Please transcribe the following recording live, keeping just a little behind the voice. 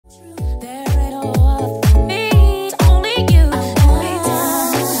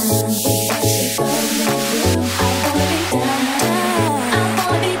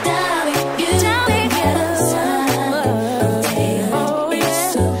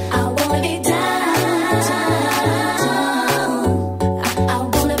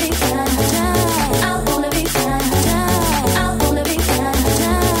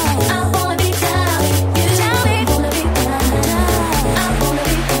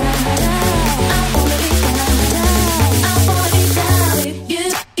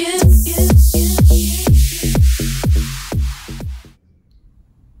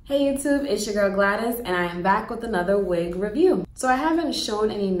it's your girl Gladys, and I am back with another wig review. So I haven't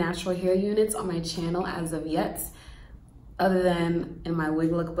shown any natural hair units on my channel as of yet, other than in my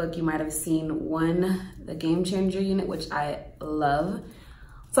wig lookbook you might have seen one, the Game Changer unit, which I love.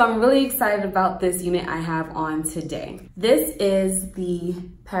 So I'm really excited about this unit I have on today. This is the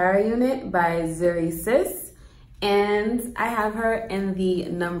Para unit by Zury Sis, and I have her in the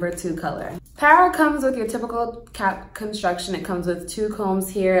number 2 color. Para comes with your typical cap construction. It comes with 2 combs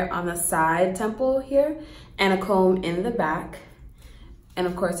here on the side temple here, and a comb in the back, and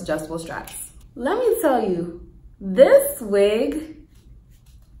of course adjustable straps. Let me tell you, this wig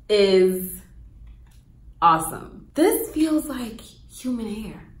is awesome. This feels like human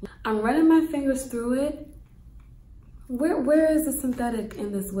hair. I'm running my fingers through it. Where is the synthetic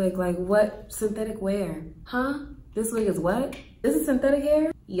in this wig? Like, what synthetic where? Huh? This wig is what? This is synthetic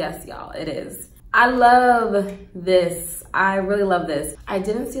hair? Yes, y'all, it is. I love this. I really love this. I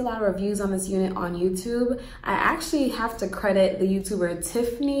didn't see a lot of reviews on this unit on YouTube. I actually have to credit the YouTuber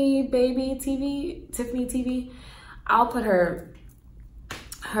Tiffany TV. I'll put her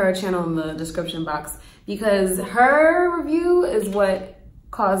channel in the description box because her review is what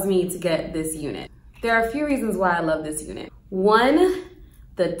caused me to get this unit. There are a few reasons why I love this unit. One,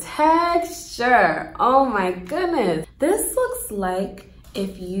 the texture. Oh my goodness. This looks like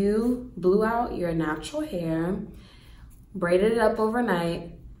if you blew out your natural hair, braided it up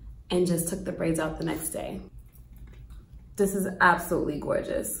overnight, and just took the braids out the next day. This is absolutely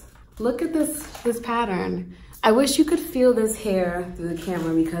gorgeous. Look at this pattern. I wish you could feel this hair through the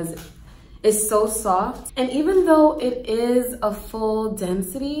camera because it's so soft. And even though it is a full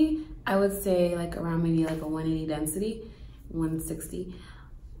density, I would say like around maybe like a 180 density, 160.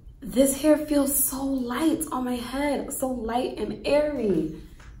 This hair feels so light on my head, so light and airy.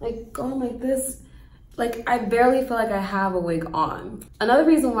 Like going like this, like I barely feel like I have a wig on. Another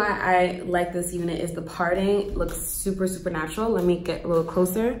reason why I like this unit is the parting. It looks super, super natural. Let me get a little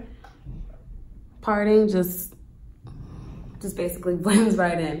closer. Parting just basically blends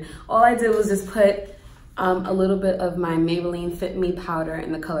right in. All I did was just put a little bit of my Maybelline Fit Me powder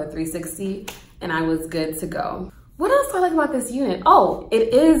in the color 360 and I was good to go. What else do I like about this unit? Oh,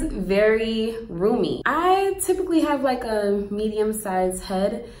 it is very roomy. I typically have like a medium-sized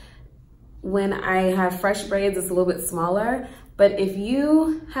head. When I have fresh braids, it's a little bit smaller. But if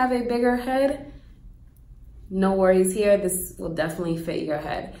you have a bigger head, no worries here. This will definitely fit your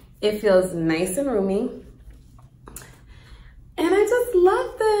head. It feels nice and roomy. And I just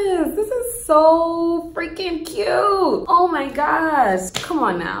love this. This is so freaking cute. Oh my gosh. Come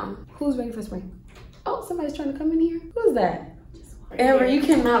on now. Who's ready for spring? Oh, somebody's trying to come in here. Who's that? Amber, you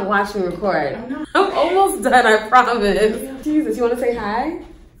cannot watch me record. I'm almost done, I promise. Jesus, you want to say hi?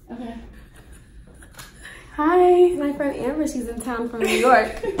 Okay. Hi, my friend Amber. She's in town from New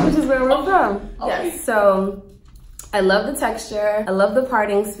York, which is where we're from. Yes. So I love the texture. I love the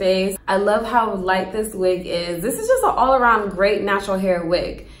parting space. I love how light this wig is. This is just an all-around great natural hair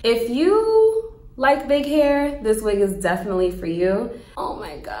wig. If you like big hair, this wig is definitely for you. Oh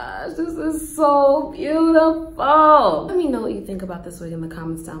my gosh, this is so beautiful. Let me know what you think about this wig in the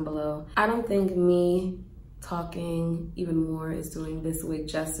comments down below. I don't think me talking even more is doing this wig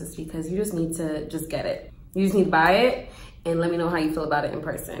justice because you just need to get it. You just need to buy it and let me know how you feel about it in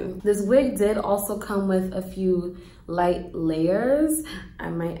person. This wig did also come with a few light layers. I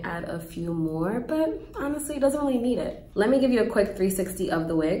might add a few more, but honestly, it doesn't really need it. Let me give you a quick 360 of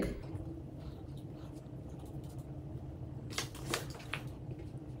the wig.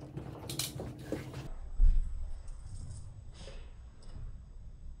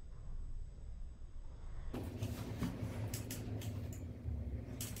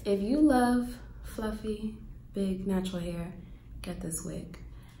 If you love fluffy, big, natural hair, get this wig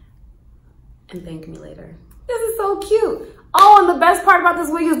and thank me later. This is so cute. Oh, and the best part about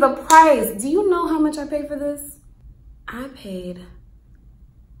this wig is the price. Do you know how much I paid for this? I paid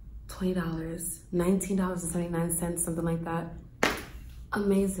 $20, $19.79, something like that.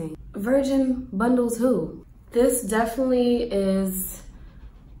 Amazing. Virgin bundles who? This definitely is,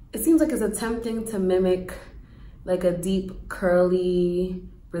 it seems like it's attempting to mimic like a deep curly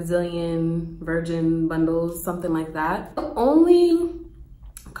Brazilian virgin bundles, something like that. The only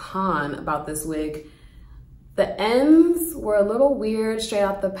con about this wig, the ends were a little weird straight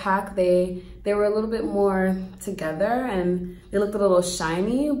out the pack. They were a little bit more together and they looked a little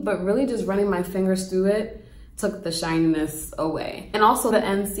shiny, but really just running my fingers through it took the shininess away. And also the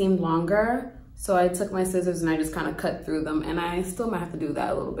ends seemed longer, so I took my scissors and I just kind of cut through them, and I still might have to do that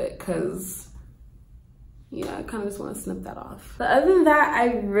a little bit because yeah, I kind of just want to snip that off. But other than that,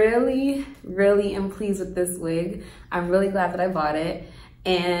 I really am pleased with this wig. I'm really glad that I bought it.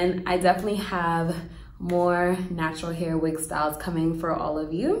 And I definitely have more natural hair wig styles coming for all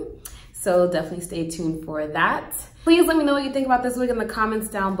of you. So definitely stay tuned for that. Please let me know what you think about this wig in the comments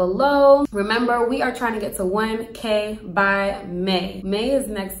down below. Remember, we are trying to get to 1K by May. May is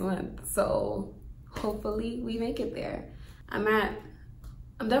next month, so hopefully we make it there. I'm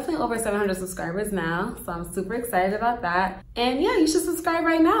definitely over 700 subscribers now, so I'm super excited about that. And yeah, you should subscribe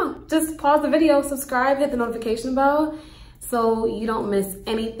right now. Just pause the video, subscribe, hit the notification bell so you don't miss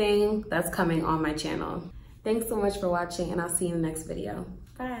anything that's coming on my channel. Thanks so much for watching, and I'll see you in the next video.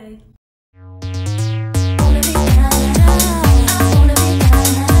 Bye.